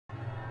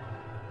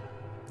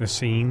The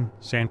scene,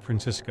 San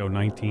Francisco,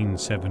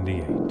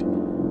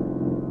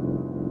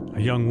 1978.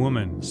 A young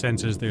woman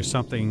senses there's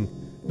something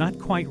not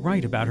quite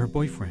right about her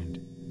boyfriend.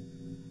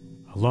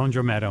 A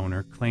laundromat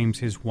owner claims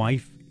his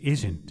wife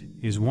isn't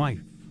his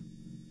wife.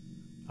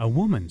 A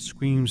woman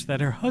screams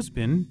that her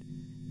husband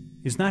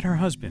is not her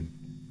husband.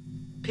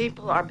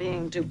 People are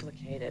being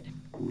duplicated.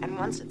 And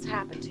once it's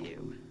happened to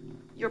you,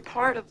 you're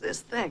part of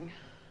this thing.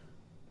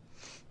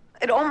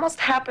 It almost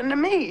happened to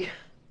me.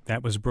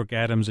 That was Brooke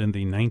Adams in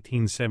the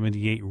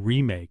 1978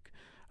 remake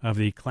of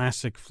the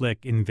classic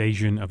flick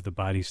Invasion of the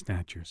Body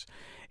Snatchers.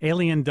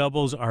 Alien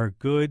doubles are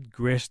good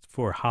grist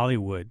for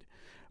Hollywood,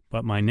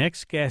 but my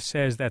next guest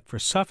says that for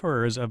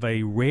sufferers of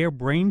a rare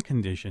brain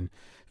condition,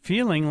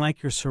 feeling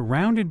like you're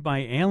surrounded by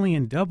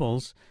alien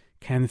doubles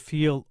can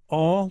feel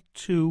all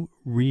too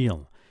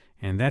real.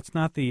 And that's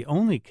not the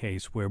only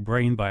case where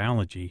brain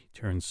biology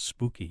turns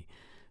spooky.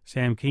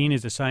 Sam Kean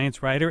is a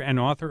science writer and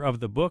author of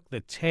the book,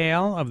 The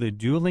Tale of the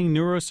Dueling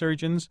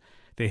Neurosurgeons,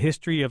 The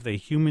History of the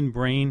Human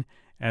Brain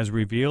as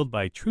Revealed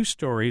by True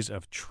Stories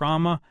of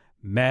Trauma,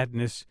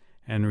 Madness,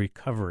 and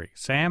Recovery.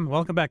 Sam,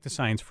 welcome back to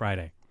Science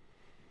Friday.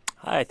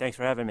 Hi, thanks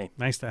for having me.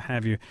 Nice to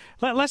have you.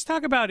 Let's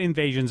talk about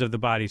invasions of the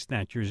body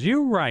snatchers.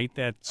 You write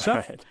that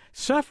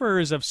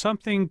sufferers of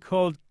something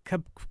called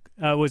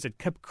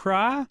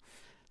Capgras?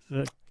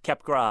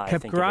 Capgras, I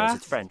think it is.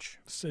 It's French.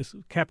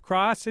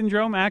 Capgras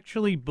syndrome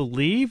actually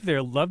believe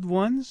their loved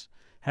ones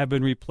have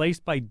been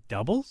replaced by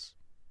doubles?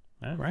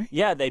 Right?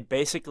 Yeah, they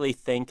basically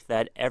think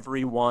that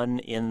everyone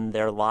in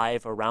their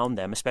life around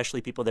them,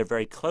 especially people they're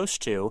very close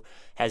to,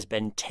 has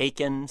been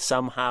taken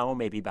somehow,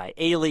 maybe by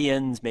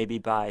aliens, maybe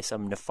by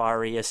some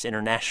nefarious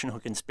international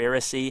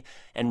conspiracy,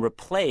 and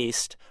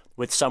replaced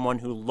with someone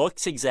who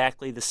looks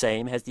exactly the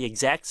same, has the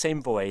exact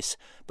same voice,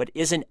 but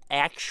isn't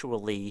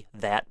actually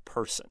that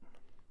person.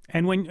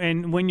 And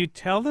when you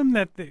tell them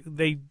that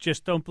they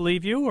just don't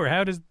believe you, or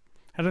how do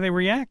they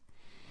react?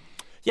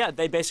 Yeah,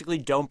 they basically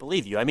don't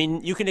believe you. I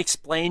mean, you can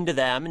explain to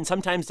them, and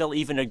sometimes they'll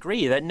even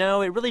agree that,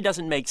 no, it really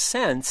doesn't make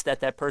sense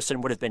that that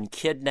person would have been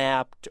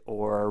kidnapped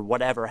or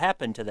whatever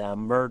happened to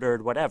them,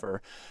 murdered,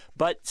 whatever.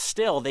 But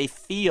still, they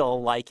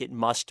feel like it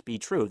must be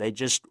true. They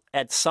just,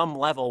 at some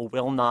level,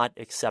 will not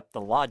accept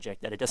the logic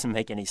that it doesn't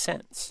make any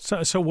sense.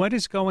 So what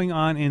is going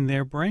on in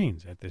their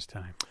brains at this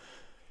time?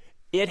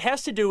 It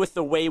has to do with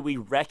the way we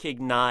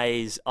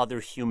recognize other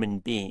human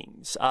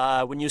beings.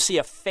 When you see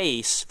a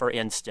face, for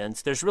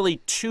instance, there's really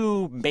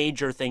two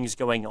major things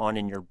going on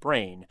in your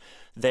brain.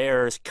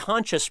 There's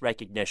conscious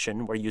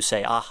recognition, where you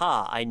say,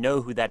 aha, I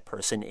know who that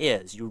person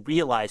is. You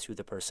realize who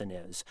the person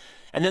is.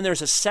 And then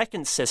there's a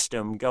second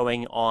system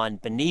going on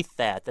beneath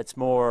that that's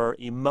more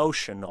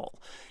emotional.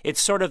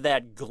 It's sort of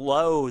that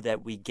glow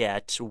that we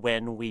get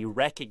when we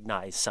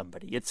recognize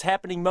somebody. It's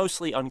happening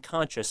mostly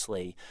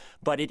unconsciously,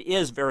 but it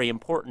is very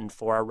important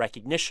for our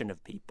recognition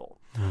of people.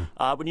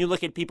 When you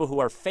look at people who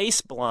are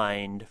face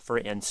blind, for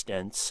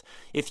instance,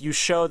 if you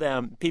show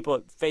them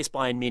people face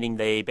blind, meaning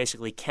they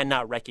basically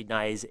cannot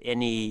recognize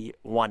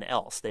anyone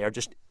else. They are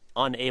just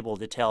unable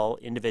to tell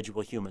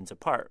individual humans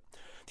apart.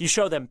 If you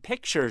show them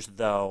pictures,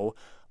 though,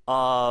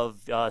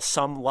 of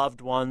some loved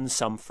ones,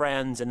 some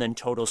friends, and then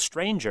total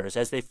strangers,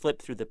 as they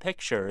flip through the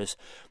pictures,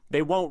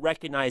 they won't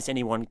recognize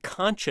anyone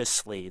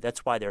consciously.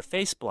 That's why they're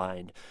face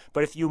blind.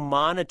 But if you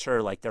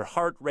monitor like their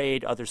heart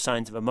rate, other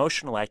signs of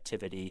emotional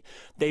activity,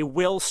 they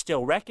will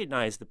still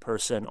recognize the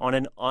person on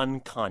an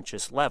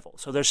unconscious level.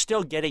 So they're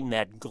still getting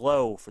that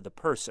glow for the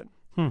person.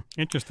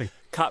 Interesting.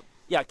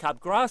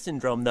 Capgras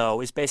syndrome,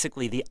 though, is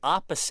basically the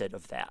opposite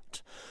of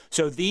that.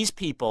 So these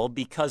people,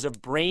 because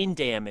of brain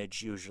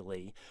damage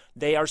usually,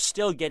 they are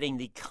still getting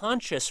the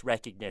conscious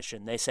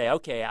recognition. They say,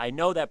 okay, I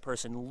know that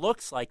person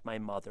looks like my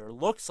mother,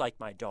 looks like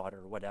my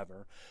daughter,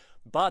 whatever,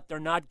 but they're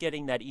not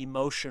getting that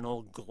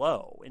emotional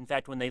glow. In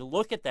fact, when they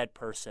look at that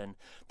person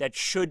that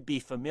should be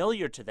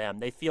familiar to them,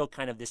 they feel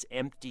kind of this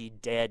empty,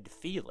 dead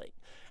feeling.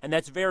 And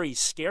that's very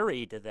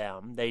scary to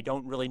them. They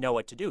don't really know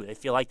what to do. They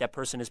feel like that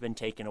person has been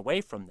taken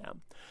away from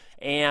them.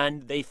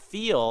 And they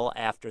feel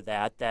after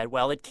that,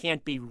 well, it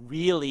can't be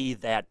really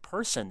that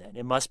person then.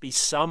 It must be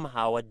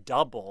somehow a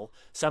double.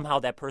 Somehow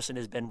that person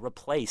has been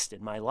replaced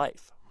in my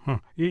life.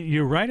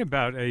 You write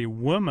about a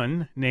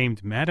woman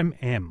named Madame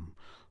M,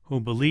 who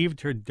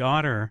believed her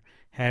daughter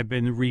had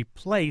been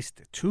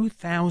replaced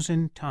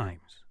 2,000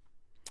 times.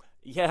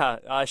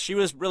 Yeah, she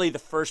was really the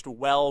first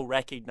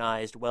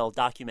well-recognized,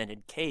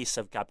 well-documented case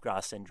of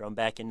Capgras syndrome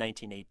back in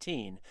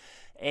 1918.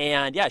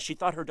 And yeah, she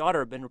thought her daughter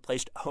had been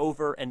replaced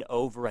over and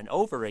over and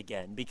over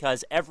again,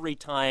 because every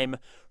time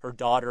her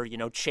daughter,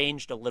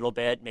 changed a little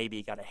bit,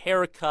 maybe got a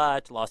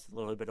haircut, lost a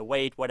little bit of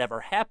weight,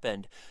 whatever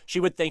happened, she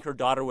would think her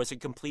daughter was a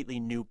completely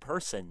new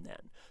person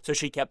then. So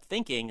she kept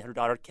thinking her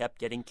daughter kept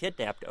getting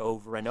kidnapped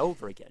over and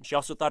over again. She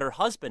also thought her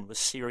husband was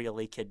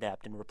serially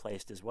kidnapped and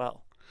replaced as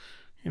well.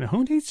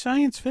 Who needs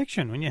science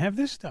fiction when you have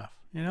this stuff?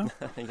 Yeah.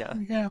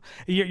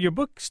 Your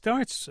book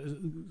starts,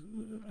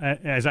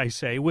 as I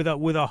say, with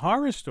a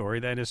horror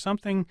story that is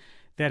something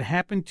that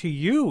happened to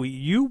you.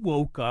 You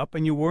woke up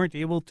and you weren't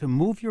able to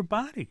move your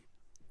body.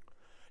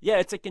 Yeah,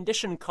 it's a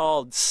condition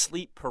called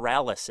sleep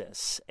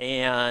paralysis,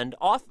 and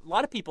a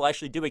lot of people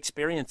actually do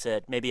experience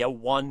it maybe at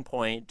one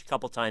point, a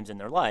couple times in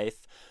their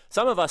life.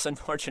 Some of us,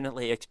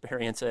 unfortunately,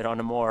 experience it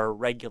on a more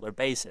regular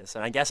basis,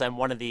 and I guess I'm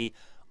one of the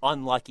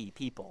unlucky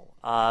people.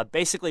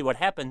 Basically, what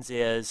happens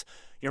is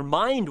your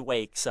mind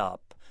wakes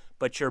up,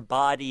 but your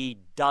body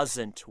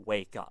doesn't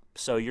wake up.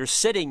 So you're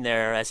sitting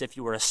there as if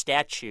you were a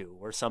statue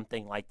or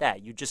something like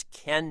that. You just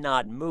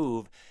cannot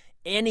move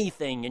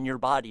anything in your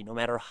body, no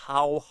matter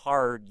how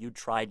hard you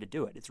try to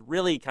do it. It's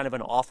really kind of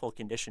an awful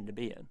condition to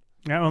be in.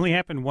 That only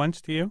happened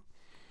once to you?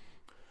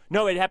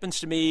 No, it happens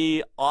to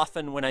me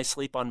often when I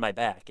sleep on my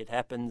back. It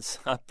happens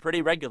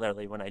pretty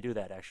regularly when I do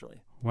that,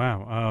 actually.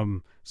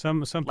 Wow.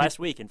 Some Last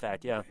week, in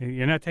fact, yeah.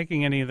 You're not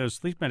taking any of those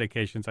sleep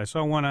medications. I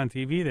saw one on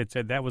TV that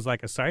said that was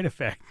like a side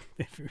effect.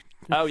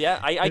 Oh, yeah,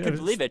 I could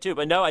believe it, too.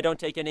 But no, I don't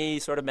take any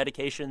sort of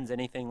medications,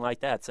 anything like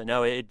that. So,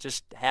 no, it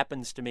just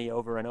happens to me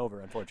over and over,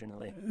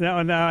 unfortunately.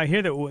 Now I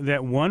hear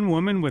that one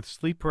woman with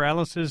sleep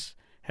paralysis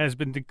has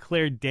been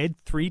declared dead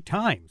 3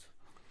 times.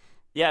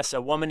 Yes,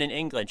 a woman in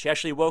England. She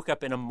actually woke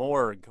up in a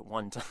morgue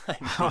one time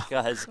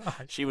because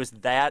she was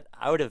that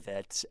out of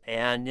it,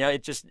 and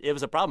it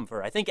was a problem for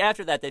her. I think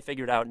after that they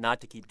figured out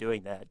not to keep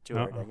doing that to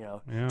her.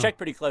 Yeah. Check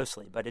pretty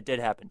closely, but it did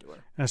happen to her.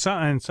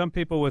 And some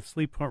people with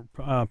sleep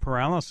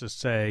paralysis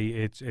say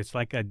it's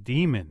like a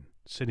demon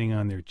sitting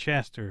on their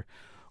chest, or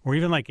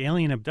even like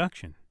alien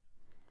abduction.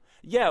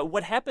 Yeah,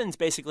 what happens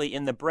basically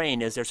in the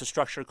brain is there's a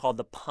structure called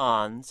the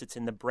pons. It's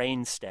in the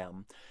brain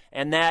stem,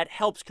 and that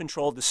helps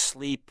control the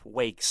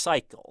sleep-wake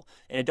cycle.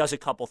 And it does a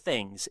couple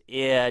things.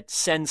 It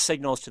sends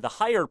signals to the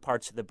higher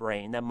parts of the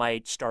brain that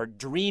might start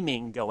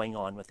dreaming going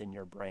on within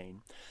your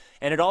brain.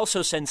 And it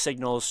also sends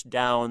signals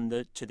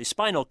down to the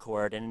spinal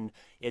cord, and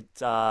it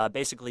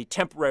basically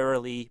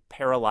temporarily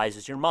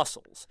paralyzes your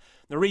muscles.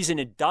 The reason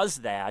it does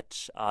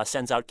that,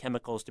 sends out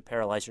chemicals to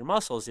paralyze your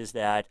muscles, is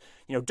that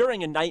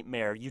during a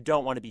nightmare, you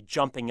don't want to be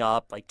jumping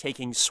up, like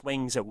taking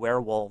swings at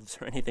werewolves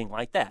or anything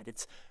like that.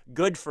 It's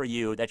good for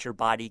you that your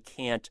body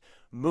can't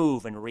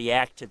move and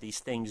react to these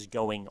things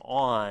going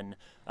on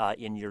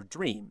in your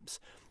dreams.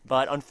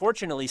 But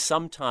unfortunately,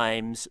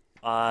 sometimes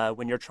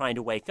when you're trying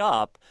to wake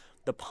up,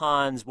 the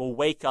pons will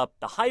wake up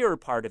the higher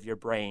part of your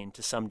brain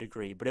to some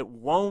degree, but it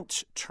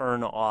won't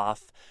turn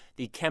off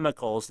the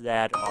chemicals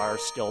that are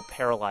still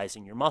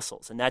paralyzing your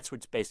muscles. And that's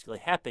what's basically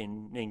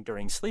happening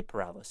during sleep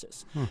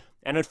paralysis.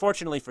 And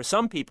unfortunately for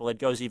some people, it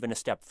goes even a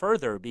step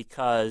further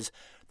because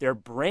their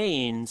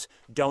brains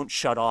don't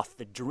shut off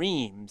the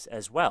dreams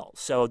as well.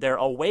 So they're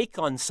awake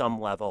on some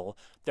level,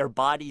 their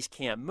bodies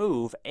can't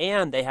move,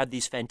 and they have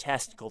these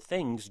fantastical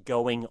things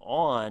going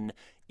on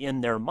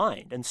in their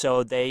mind. And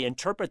so they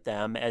interpret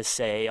them as,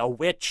 say, a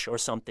witch or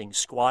something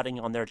squatting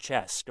on their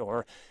chest,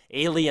 or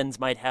aliens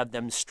might have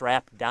them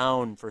strapped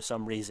down for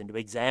some reason to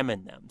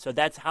examine them. So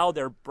that's how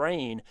their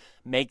brain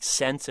makes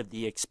sense of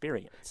the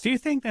experience. Do you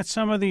think that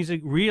some of these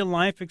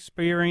real-life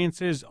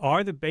experiences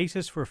are the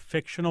basis for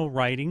fictional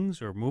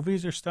writings or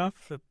movies or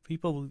stuff that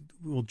people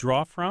will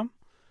draw from?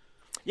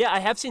 Yeah, I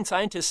have seen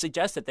scientists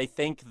suggest that they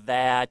think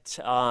that,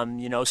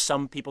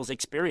 some people's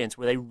experience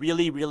where they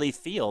really, really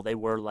feel they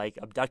were like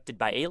abducted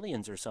by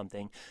aliens or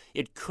something,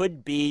 it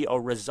could be a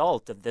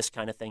result of this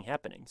kind of thing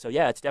happening. So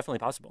yeah, it's definitely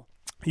possible.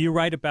 You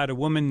write about a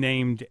woman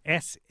named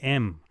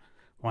SM.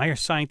 Why are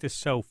scientists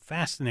so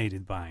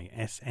fascinated by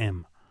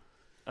SM?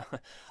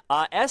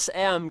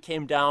 SM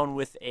came down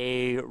with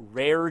a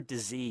rare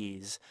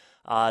disease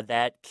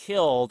that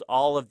killed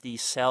all of the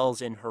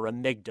cells in her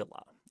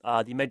amygdala.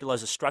 The amygdala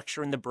is a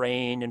structure in the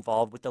brain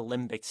involved with the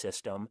limbic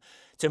system.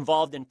 It's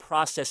involved in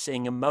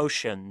processing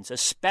emotions,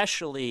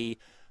 especially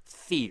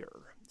fear.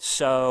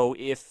 So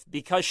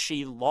because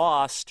she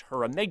lost her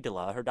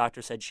amygdala, her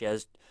doctor said she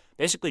has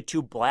basically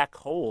 2 black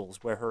holes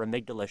where her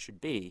amygdala should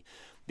be.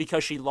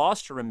 Because she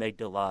lost her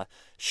amygdala,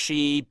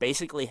 she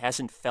basically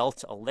hasn't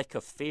felt a lick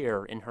of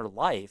fear in her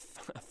life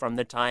from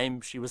the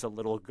time she was a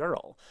little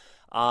girl.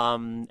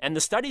 And the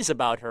studies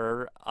about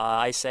her,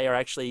 I say, are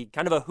actually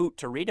kind of a hoot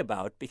to read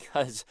about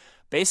because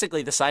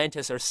basically the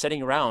scientists are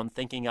sitting around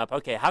thinking up,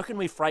 okay, how can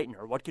we frighten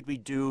her? What could we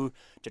do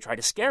to try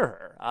to scare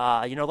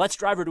her? Let's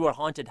drive her to a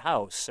haunted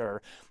house,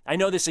 or I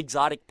know this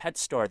exotic pet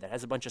store that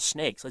has a bunch of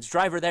snakes. Let's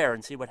drive her there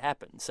and see what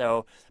happens.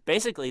 So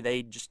basically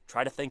they just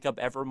try to think up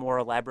ever more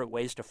elaborate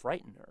ways to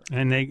frighten her.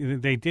 And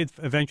they did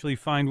eventually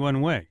find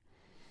one way.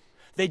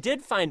 They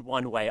did find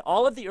one way.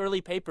 All of the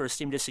early papers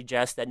seem to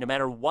suggest that no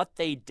matter what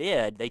they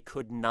did, they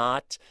could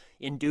not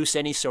induce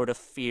any sort of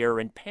fear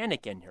and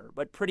panic in her.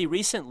 But pretty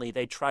recently,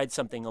 they tried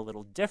something a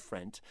little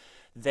different.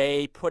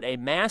 They put a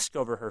mask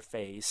over her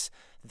face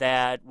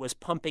that was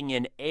pumping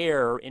in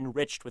air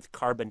enriched with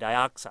carbon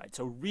dioxide.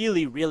 So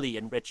really, really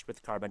enriched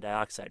with carbon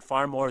dioxide,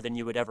 far more than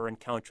you would ever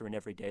encounter in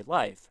everyday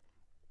life.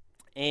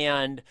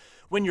 And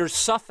when you're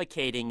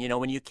suffocating,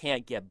 when you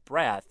can't get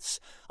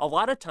breaths, a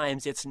lot of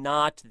times it's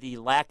not the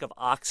lack of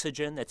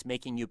oxygen that's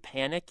making you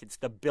panic. It's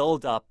the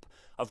buildup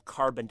of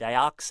carbon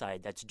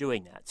dioxide that's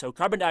doing that. So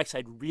carbon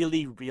dioxide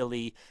really,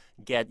 really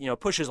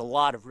pushes a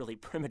lot of really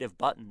primitive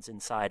buttons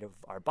inside of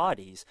our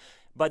bodies.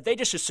 But they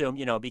just assumed,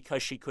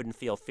 because she couldn't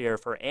feel fear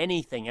for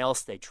anything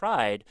else they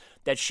tried,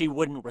 that she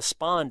wouldn't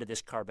respond to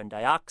this carbon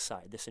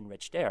dioxide, this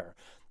enriched air.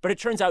 But it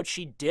turns out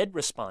she did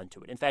respond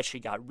to it. In fact, she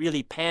got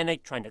really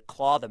panicked, trying to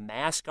claw the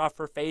mask off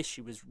her face.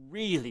 She was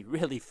really,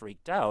 really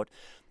freaked out.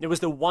 It was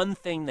the one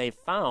thing they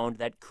found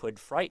that could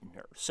frighten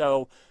her.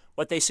 So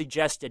what they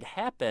suggested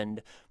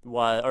happened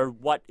was, or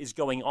what is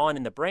going on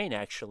in the brain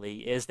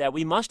actually, is that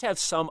we must have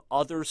some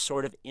other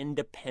sort of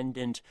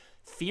independent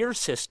fear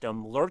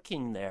system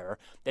lurking there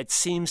that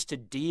seems to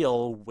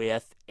deal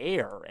with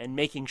air and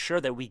making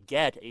sure that we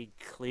get a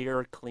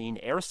clear, clean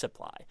air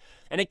supply.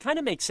 And it kind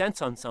of makes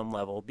sense on some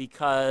level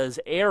because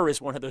air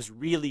is one of those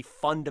really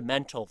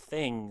fundamental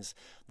things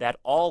that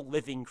all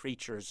living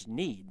creatures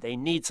need. They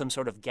need some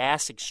sort of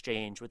gas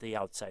exchange with the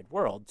outside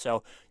world.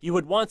 So you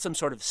would want some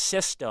sort of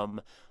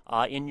system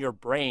in your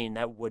brain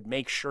that would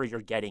make sure you're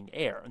getting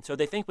air. And so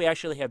they think we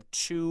actually have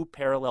two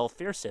parallel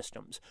fear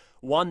systems,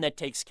 one that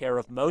takes care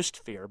of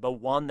most fear, but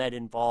one that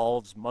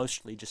involves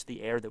mostly just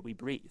the air that we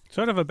breathe.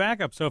 Sort of a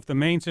backup. So if the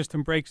main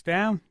system breaks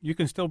down, you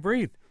can still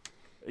breathe.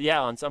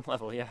 Yeah, on some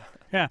level, yeah.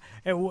 Yeah,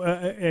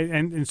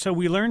 and so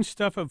we learn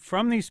stuff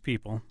from these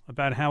people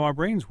about how our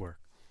brains work.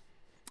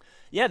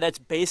 Yeah, that's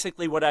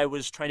basically what I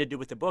was trying to do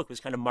with the book, was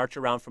kind of march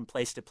around from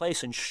place to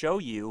place and show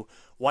you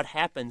what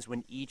happens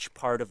when each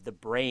part of the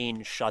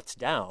brain shuts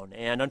down.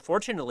 And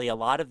unfortunately, a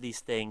lot of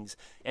these things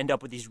end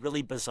up with these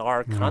really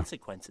bizarre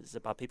consequences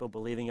about people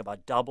believing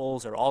about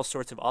doubles or all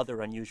sorts of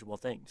other unusual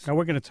things. Now,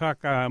 we're going to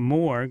talk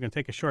more. We're going to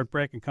take a short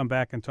break and come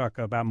back and talk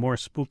about more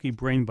spooky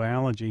brain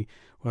biology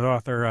with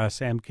author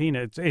Sam Keene.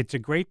 It's a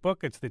great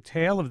book. It's the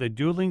tale of the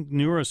dueling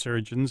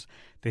neurosurgeons,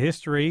 the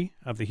history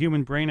of the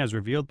human brain as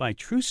revealed by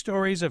true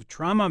stories of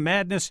trauma,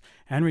 madness,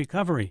 and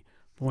recovery.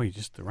 Boy,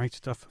 just the right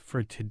stuff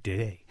for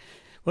today.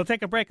 We'll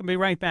take a break and be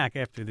right back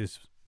after this.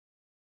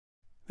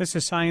 This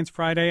is Science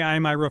Friday.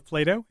 I'm Ira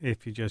Flato.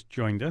 If you just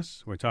joined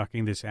us, we're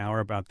talking this hour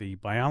about the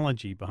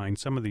biology behind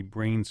some of the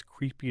brain's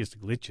creepiest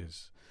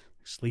glitches.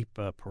 Sleep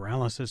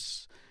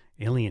paralysis,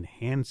 alien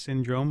hand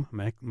syndrome.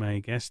 My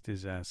guest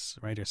is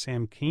writer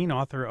Sam Keene,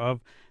 author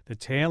of The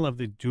Tale of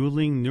the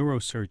Dueling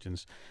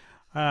Neurosurgeons.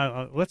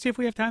 Let's see if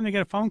we have time to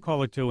get a phone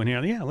call or two in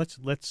here. Yeah, let's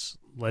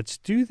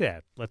do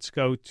that. Let's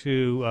go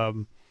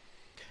to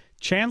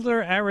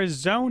Chandler,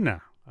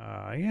 Arizona.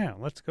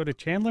 Let's go to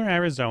Chandler,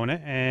 Arizona,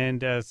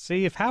 and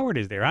see if Howard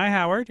is there. Hi,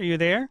 Howard. Are you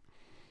there?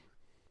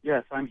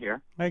 Yes, I'm here.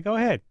 All right, go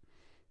ahead.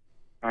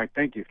 All right,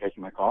 thank you for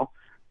taking my call.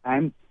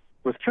 I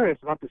was curious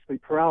about the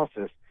sleep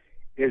paralysis.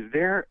 Is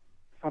there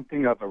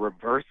something of a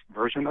reverse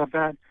version of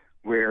that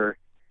where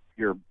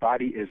your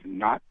body is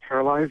not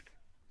paralyzed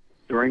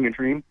during a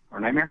dream or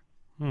nightmare?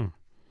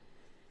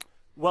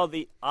 Well,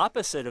 the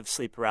opposite of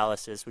sleep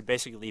paralysis would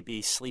basically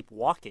be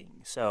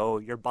sleepwalking. So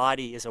your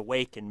body is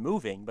awake and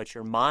moving, but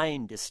your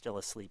mind is still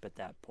asleep at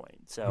that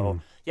point.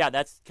 So, yeah,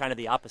 that's kind of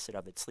the opposite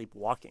of it,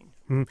 sleepwalking.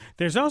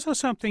 There's also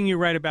something you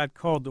write about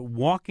called the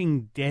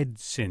Walking Dead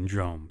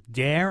syndrome.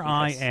 Dare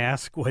I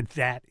ask what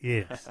that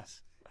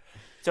is?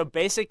 So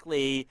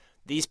basically,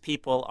 these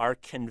people are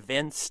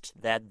convinced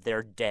that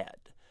they're dead.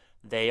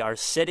 They are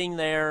sitting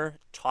there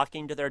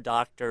talking to their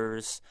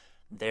doctors.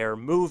 They're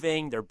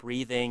moving, they're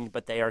breathing,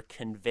 but they are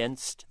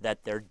convinced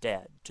that they're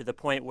dead, to the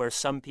point where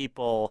some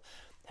people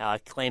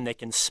claim they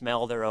can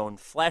smell their own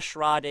flesh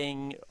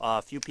rotting.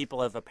 A few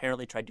people have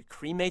apparently tried to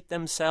cremate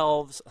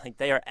themselves. Like,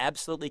 they are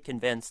absolutely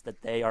convinced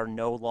that they are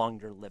no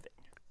longer living.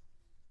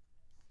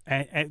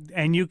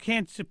 And you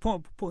can't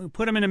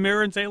put them in a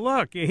mirror and say,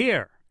 look, you're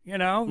here.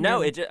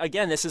 No,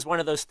 again, this is one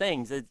of those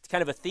things. It's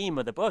kind of a theme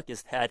of the book,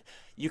 is that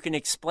you can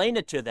explain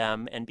it to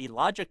them and be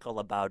logical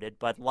about it,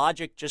 but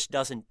logic just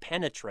doesn't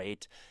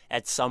penetrate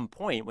at some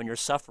point when you're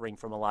suffering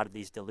from a lot of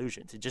these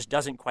delusions. It just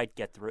doesn't quite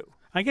get through.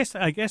 I guess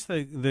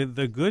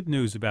the good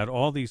news about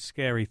all these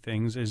scary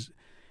things is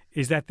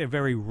that they're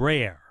very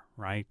rare,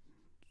 right?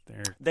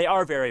 They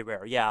are very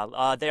rare,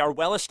 yeah. They are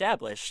well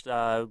established.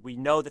 We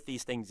know that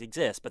these things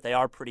exist, but they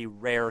are pretty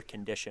rare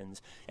conditions.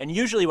 And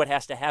usually what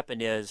has to happen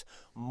is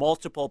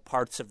multiple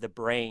parts of the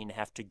brain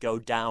have to go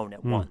down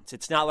at once.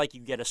 It's not like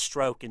you get a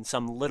stroke in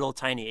some little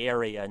tiny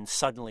area and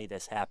suddenly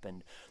this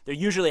happened. There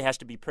usually has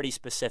to be pretty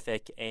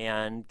specific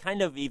and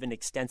kind of even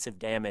extensive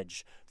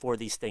damage for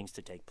these things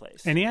to take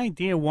place. Any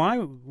idea why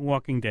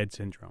Walking Dead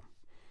syndrome?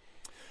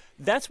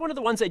 That's one of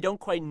the ones I don't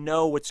quite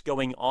know what's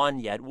going on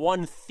yet.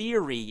 One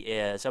theory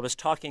is, I was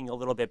talking a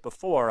little bit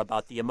before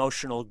about the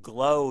emotional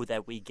glow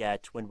that we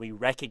get when we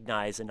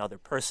recognize another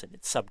person.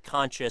 It's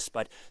subconscious,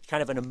 but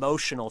kind of an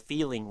emotional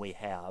feeling we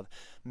have.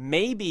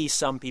 Maybe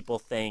some people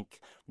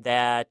think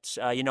that,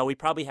 we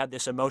probably have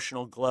this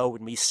emotional glow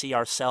when we see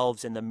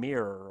ourselves in the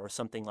mirror or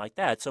something like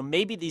that. So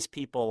maybe these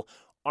people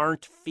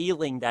aren't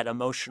feeling that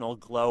emotional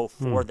glow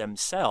for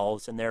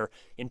themselves, and they're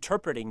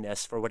interpreting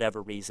this for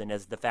whatever reason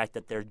as the fact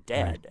that they're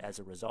dead as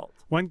a result.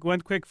 One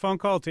quick phone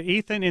call to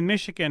Ethan in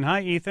Michigan.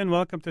 Hi, Ethan.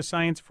 Welcome to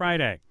Science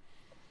Friday.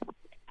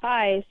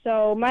 Hi.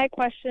 So my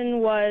question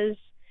was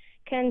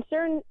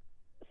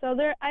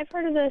I've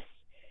heard of this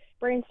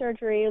brain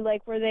surgery,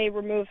 like where they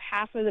remove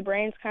half of the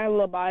brain, it's kind of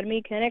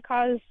lobotomy, can it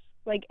cause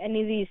like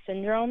any of these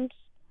syndromes?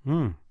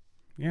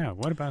 Yeah,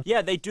 what about...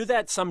 Yeah, they do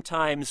that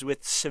sometimes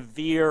with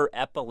severe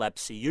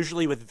epilepsy,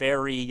 usually with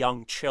very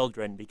young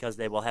children, because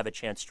they will have a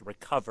chance to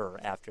recover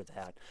after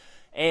that.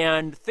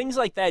 And things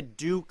like that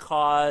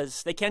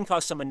they can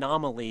cause some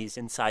anomalies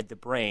inside the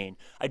brain.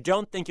 I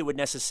don't think it would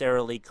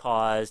necessarily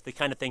cause the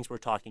kind of things we're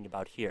talking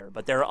about here,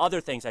 but there are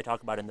other things I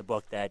talk about in the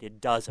book that it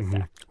does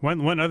affect.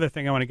 One other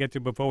thing I want to get to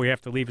before we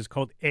have to leave is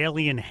called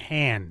alien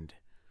hand.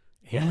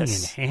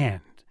 Alien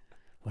hand.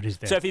 What is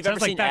that? So if you've Sounds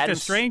ever like seen Dr.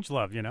 Adam's...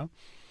 Strangelove, you know?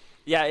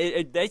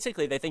 Yeah,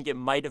 basically they think it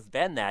might have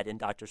been that in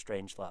Dr.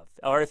 Strangelove.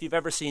 Or if you've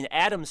ever seen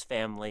Adam's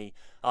Family,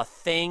 a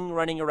thing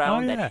running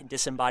around, that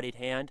disembodied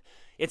hand,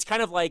 it's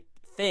kind of like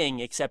Thing,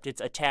 except it's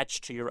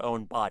attached to your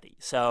own body.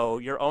 So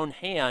your own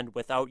hand,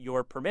 without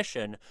your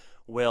permission,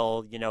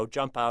 will,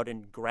 jump out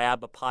and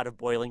grab a pot of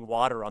boiling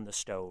water on the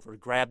stove or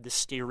grab the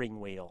steering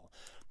wheel.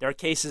 There are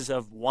cases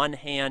of one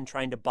hand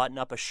trying to button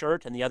up a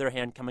shirt and the other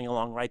hand coming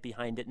along right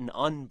behind it and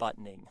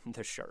unbuttoning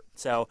the shirt.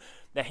 So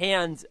the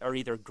hands are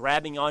either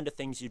grabbing onto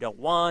things you don't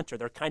want, or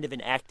they're kind of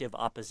in active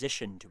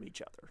opposition to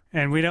each other.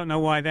 And we don't know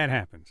why that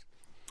happens.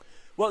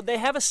 Well, they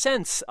have a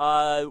sense.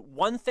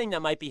 One thing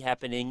that might be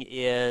happening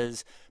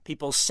is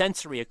people's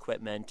sensory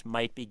equipment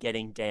might be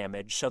getting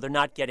damaged, so they're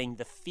not getting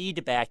the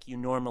feedback you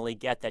normally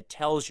get that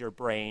tells your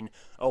brain,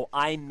 oh,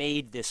 I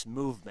made this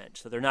movement.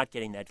 So they're not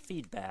getting that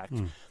feedback.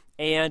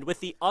 And with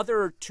the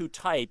other two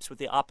types, with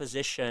the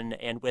opposition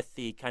and with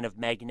the kind of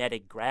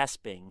magnetic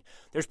grasping,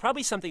 there's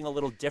probably something a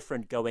little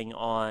different going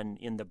on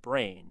in the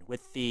brain.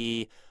 With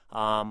the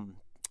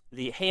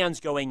hands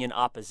going in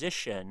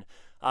opposition,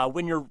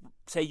 when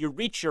you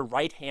reach your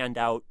right hand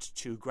out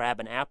to grab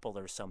an apple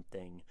or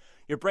something,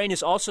 your brain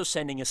is also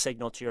sending a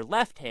signal to your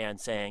left hand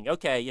saying,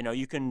 okay,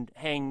 you can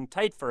hang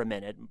tight for a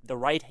minute. The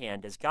right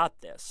hand has got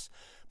this.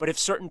 But if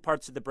certain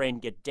parts of the brain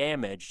get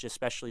damaged,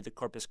 especially the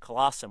corpus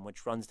callosum,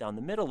 which runs down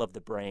the middle of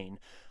the brain,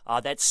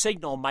 that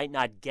signal might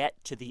not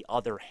get to the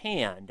other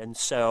hand. And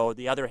so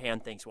the other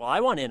hand thinks, well, I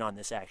want in on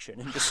this action,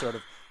 and just sort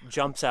of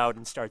jumps out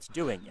and starts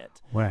doing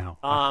it. Wow.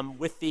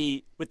 With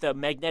the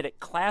magnetic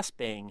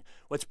clasping,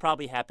 what's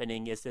probably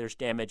happening is there's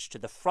damage to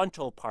the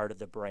frontal part of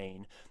the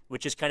brain,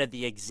 which is kind of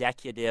the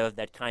executive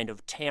that kind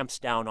of tamps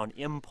down on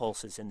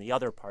impulses in the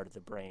other part of the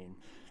brain.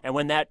 And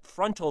when that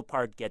frontal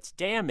part gets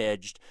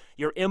damaged,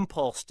 your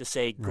impulse to,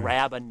 say,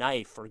 grab a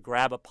knife or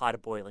grab a pot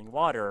of boiling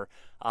water,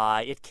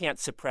 it can't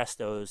suppress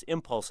those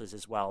impulses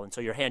as well. And so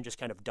your hand just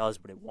kind of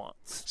does what it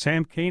wants.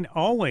 Sam Keene,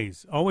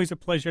 always a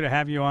pleasure to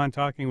have you on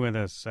talking with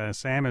us.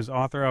 Sam is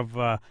author of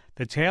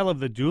The Tale of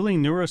the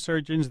Dueling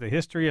Neurosurgeons, The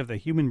History of the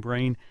Human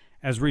Brain,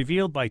 as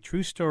revealed by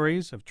true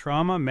stories of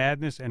trauma,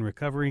 madness, and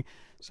recovery.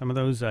 Some of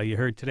those you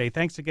heard today.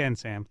 Thanks again,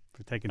 Sam,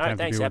 for taking time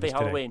to be with us today.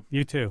 Happy Halloween.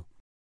 You too.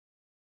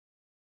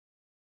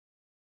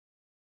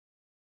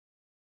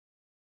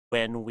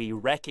 When we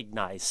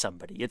recognize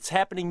somebody. It's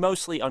happening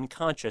mostly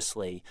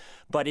unconsciously,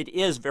 but it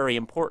is very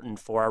important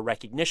for our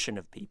recognition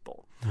of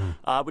people.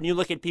 When you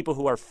look at people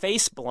who are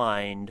face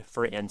blind,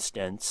 for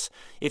instance,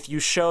 if you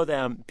show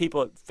them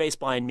people face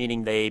blind,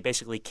 meaning they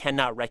basically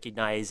cannot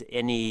recognize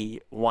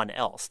anyone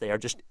else. They are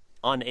just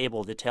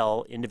unable to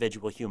tell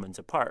individual humans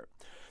apart.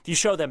 If you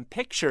show them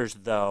pictures,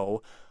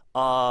 though,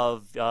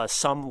 of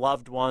some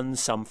loved ones,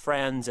 some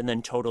friends, and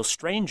then total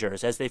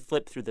strangers, as they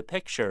flip through the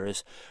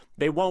pictures,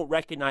 they won't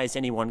recognize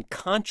anyone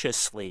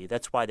consciously.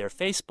 That's why they're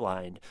face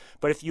blind.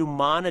 But if you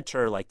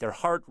monitor like their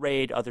heart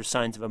rate, other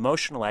signs of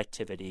emotional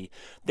activity,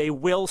 they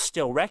will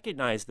still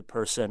recognize the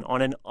person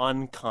on an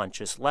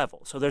unconscious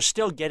level. So they're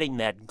still getting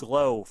that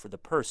glow for the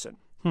person.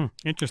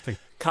 Interesting.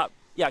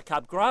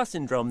 Capgras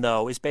syndrome,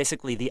 though, is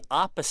basically the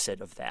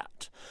opposite of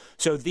that.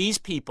 So these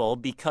people,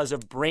 because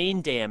of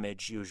brain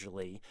damage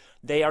usually,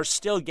 they are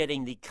still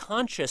getting the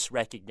conscious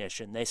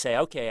recognition. They say,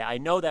 okay, I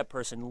know that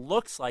person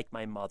looks like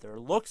my mother,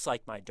 looks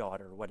like my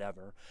daughter,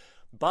 whatever,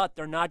 but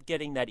they're not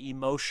getting that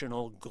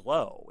emotional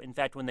glow. In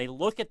fact, when they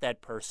look at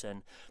that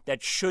person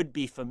that should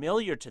be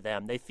familiar to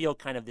them, they feel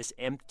kind of this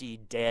empty,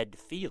 dead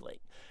feeling.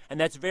 And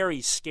that's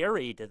very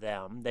scary to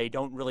them. They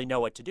don't really know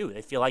what to do.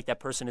 They feel like that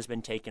person has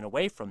been taken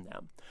away from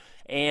them.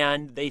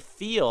 And they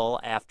feel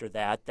after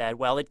that,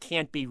 well, it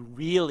can't be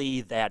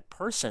really that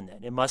person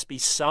then. It must be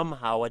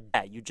somehow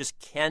you just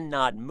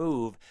cannot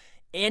move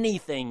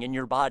anything in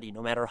your body,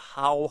 no matter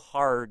how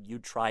hard you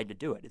try to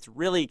do it. It's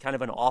really kind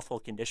of an awful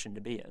condition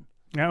to be in.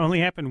 That only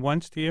happened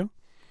once to you?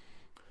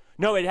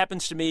 No, it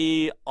happens to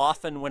me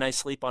often when I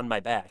sleep on my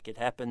back. It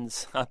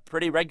happens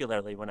pretty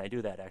regularly when I do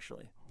that,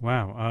 actually.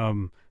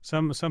 Wow.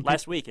 Some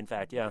last week, in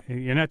fact, yeah.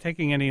 You're not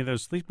taking any of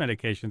those sleep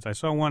medications. I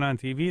saw one on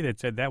TV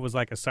that said that was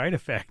like a side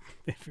effect.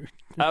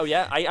 Oh,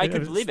 yeah, I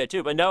could believe it,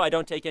 too. But no, I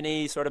don't take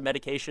any sort of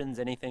medications,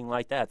 anything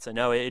like that. So,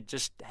 no, it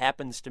just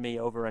happens to me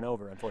over and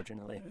over,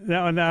 unfortunately.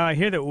 Now I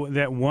hear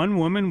that one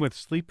woman with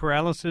sleep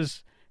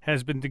paralysis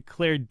has been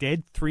declared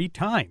dead 3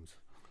 times.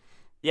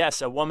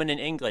 Yes, a woman in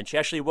England. She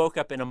actually woke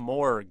up in a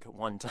morgue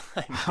one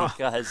time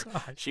because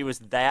she was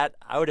that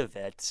out of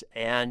it,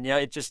 and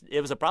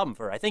it was a problem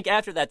for her. I think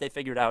after that they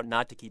figured out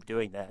not to keep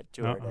doing that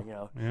to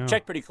her. Yeah.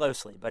 Check pretty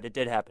closely, but it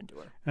did happen to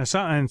her.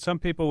 And some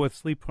people with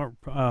sleep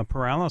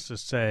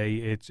paralysis say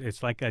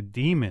it's like a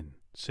demon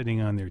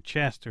sitting on their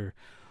chest, or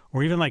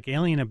even like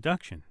alien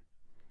abduction.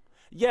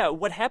 Yeah,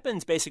 what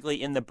happens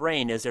basically in the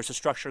brain is there's a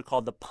structure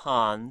called the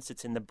pons.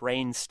 It's in the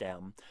brain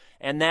stem,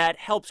 and that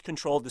helps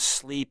control the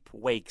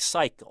sleep-wake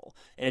cycle.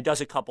 And it does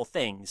a couple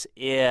things.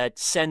 It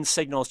sends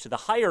signals to the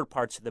higher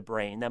parts of the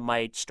brain that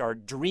might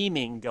start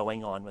dreaming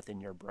going on within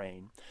your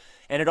brain.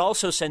 And it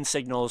also sends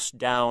signals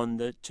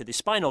down to the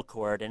spinal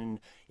cord, and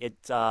it...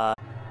 The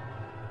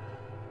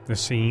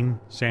scene,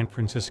 San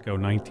Francisco,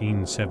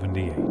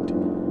 1978.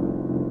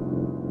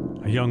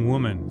 A young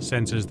woman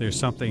senses there's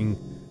something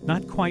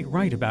not quite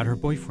right about her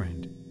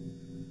boyfriend.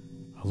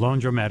 A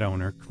laundromat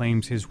owner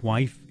claims his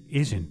wife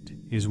isn't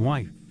his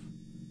wife.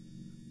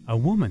 A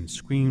woman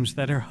screams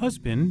that her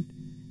husband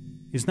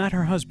is not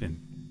her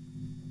husband.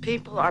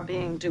 People are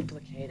being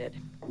duplicated.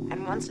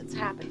 And once it's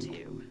happened to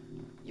you,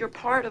 you're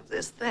part of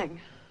this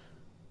thing.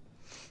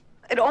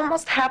 It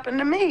almost happened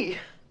to me.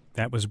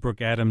 That was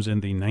Brooke Adams in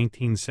the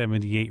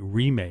 1978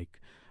 remake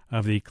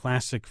of the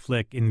classic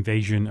flick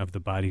Invasion of the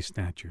Body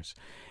Snatchers.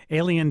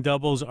 Alien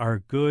doubles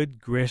are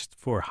good grist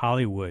for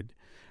Hollywood,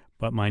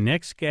 but my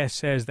next guest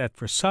says that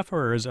for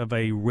sufferers of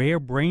a rare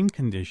brain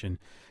condition,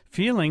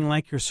 feeling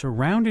like you're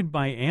surrounded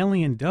by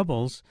alien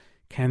doubles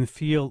can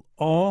feel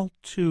all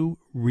too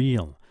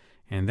real.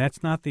 And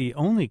that's not the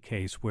only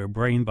case where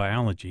brain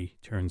biology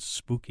turns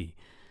spooky.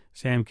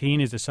 Sam Kean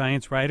is a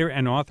science writer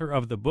and author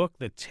of the book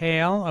The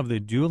Tale of the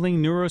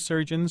Dueling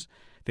Neurosurgeons,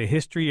 The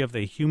History of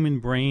the Human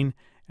Brain,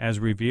 as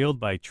revealed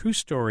by true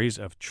stories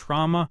of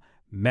trauma,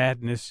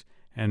 madness,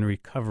 and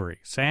recovery.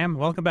 Sam,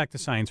 welcome back to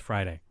Science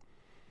Friday.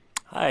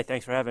 Hi,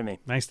 thanks for having me.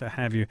 Nice to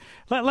have you.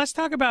 Let's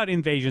talk about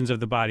invasions of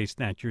the body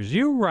snatchers.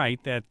 You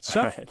write that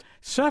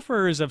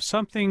sufferers of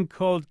something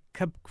called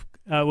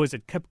was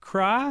it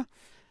Capgras?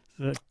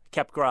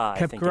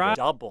 Capgras, I think, a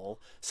double.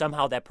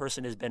 Somehow that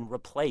person has been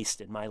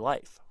replaced in my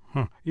life.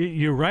 Huh.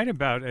 You write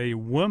about a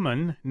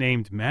woman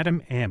named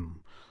Madame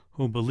M,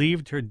 who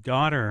believed her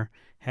daughter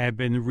had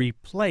been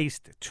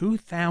replaced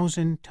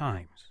 2,000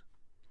 times.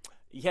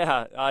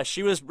 Yeah,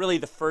 she was really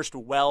the first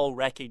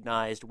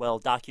well-recognized,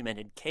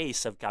 well-documented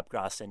case of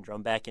Capgras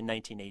syndrome back in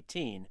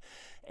 1918.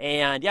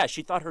 And yeah,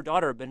 she thought her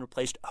daughter had been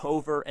replaced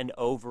over and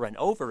over and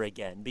over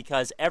again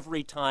because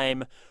every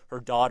time her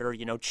daughter,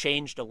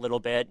 changed a little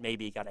bit,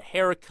 maybe got a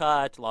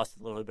haircut, lost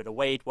a little bit of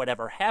weight,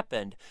 whatever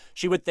happened,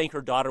 she would think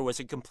her daughter was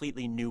a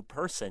completely new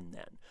person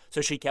then.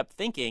 So she kept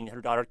thinking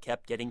her daughter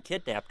kept getting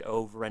kidnapped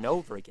over and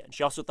over again.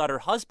 She also thought her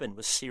husband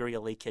was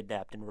serially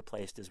kidnapped and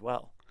replaced as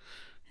well.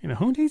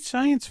 Who needs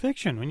science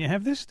fiction when you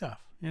have this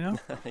stuff? Yeah.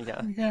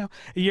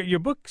 Your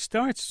book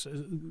starts,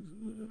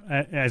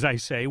 as I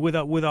say, with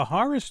a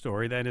horror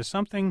story that is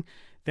something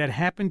that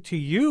happened to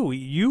you.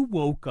 You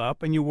woke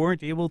up and you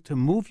weren't able to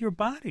move your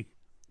body.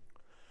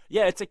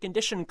 Yeah, it's a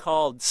condition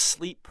called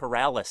sleep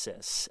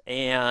paralysis,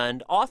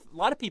 and a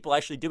lot of people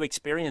actually do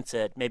experience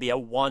it maybe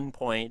at one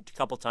point, a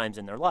couple times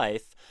in their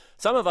life.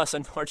 Some of us,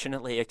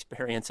 unfortunately,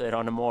 experience it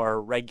on a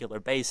more regular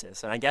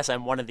basis, and I guess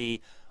I'm one of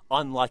the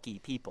unlucky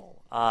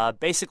people.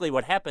 Basically,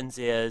 what happens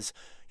is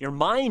your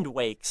mind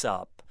wakes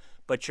up,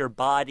 but your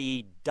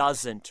body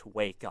doesn't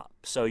wake up.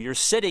 So you're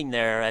sitting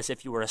there as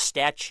if you were a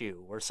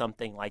statue or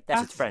something like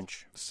that. It's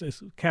French.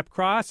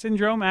 Capgras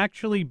syndrome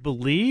actually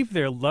believe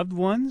their loved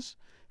ones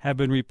have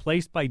been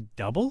replaced by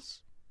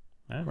doubles?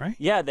 Right?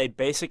 Yeah, they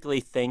basically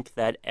think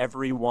that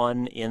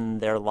everyone in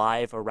their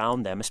life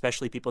around them,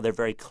 especially people they're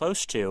very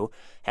close to,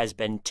 has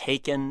been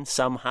taken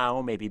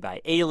somehow, maybe by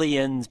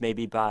aliens,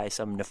 maybe by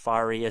some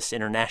nefarious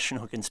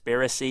international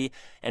conspiracy,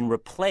 and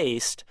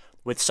replaced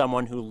with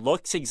someone who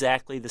looks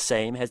exactly the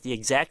same, has the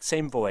exact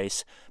same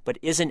voice, but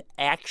isn't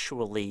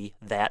actually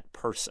that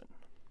person.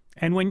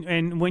 And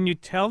when you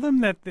tell them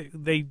that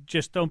they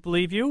just don't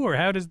believe you, or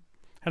how do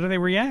they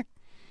react?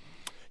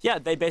 Yeah,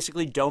 they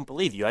basically don't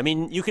believe you. I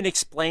mean, you can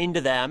explain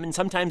to them, and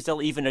sometimes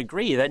they'll even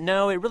agree that,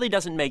 no, it really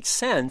doesn't make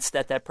sense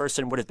that that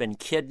person would have been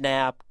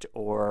kidnapped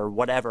or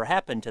whatever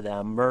happened to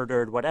them,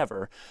 murdered,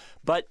 whatever.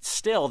 But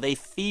still, they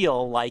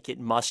feel like it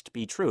must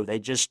be true. They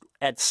just,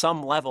 at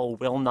some level,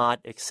 will not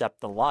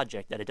accept the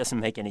logic that it doesn't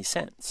make any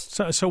sense.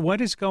 So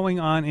what is going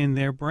on in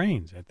their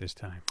brains at this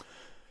time?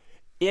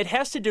 It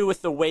has to do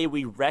with the way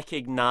we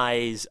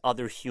recognize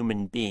other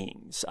human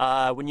beings.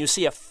 When you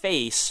see a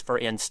face, for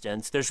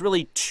instance, there's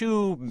really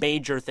two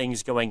major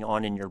things going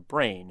on in your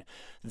brain.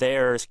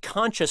 There's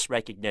conscious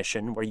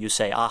recognition, where you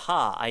say,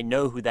 aha, I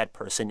know who that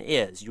person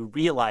is. You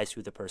realize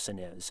who the person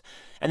is.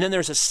 And then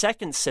there's a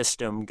second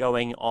system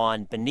going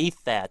on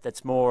beneath that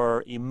that's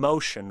more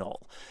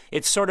emotional.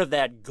 It's sort of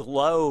that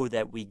glow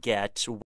that we get